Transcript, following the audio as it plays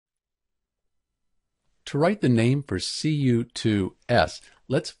To write the name for Cu2S,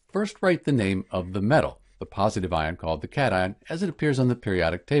 let's first write the name of the metal, the positive ion called the cation, as it appears on the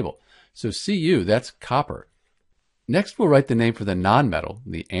periodic table. So Cu, that's copper. Next, we'll write the name for the nonmetal,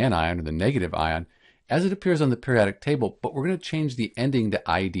 the anion or the negative ion, as it appears on the periodic table, but we're going to change the ending to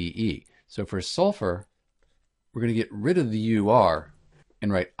IDE. So for sulfur, we're going to get rid of the UR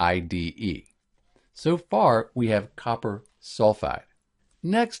and write IDE. So far, we have copper sulfide.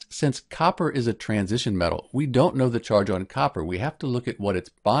 Next, since copper is a transition metal, we don't know the charge on copper. We have to look at what it's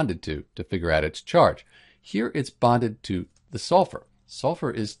bonded to figure out its charge. Here it's bonded to the sulfur. Sulfur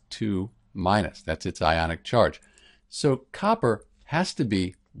is 2-, that's its ionic charge. So copper has to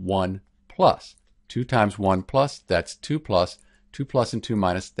be 1+. 2 times 1+, that's 2+. 2+ and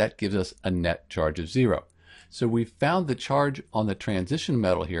 2-, that gives us a net charge of 0. So we found the charge on the transition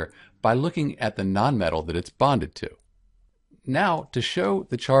metal here by looking at the nonmetal that it's bonded to. Now, to show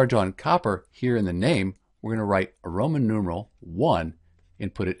the charge on copper here in the name, we're going to write a Roman numeral 1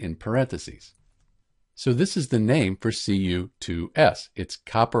 and put it in parentheses. So this is the name for Cu2S. It's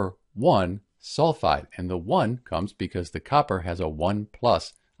copper 1 sulfide, and the 1 comes because the copper has a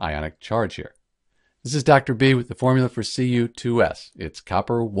 1+ ionic charge here. This is Dr. B with the formula for Cu2S. It's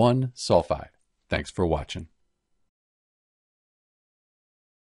copper 1 sulfide. Thanks for watching.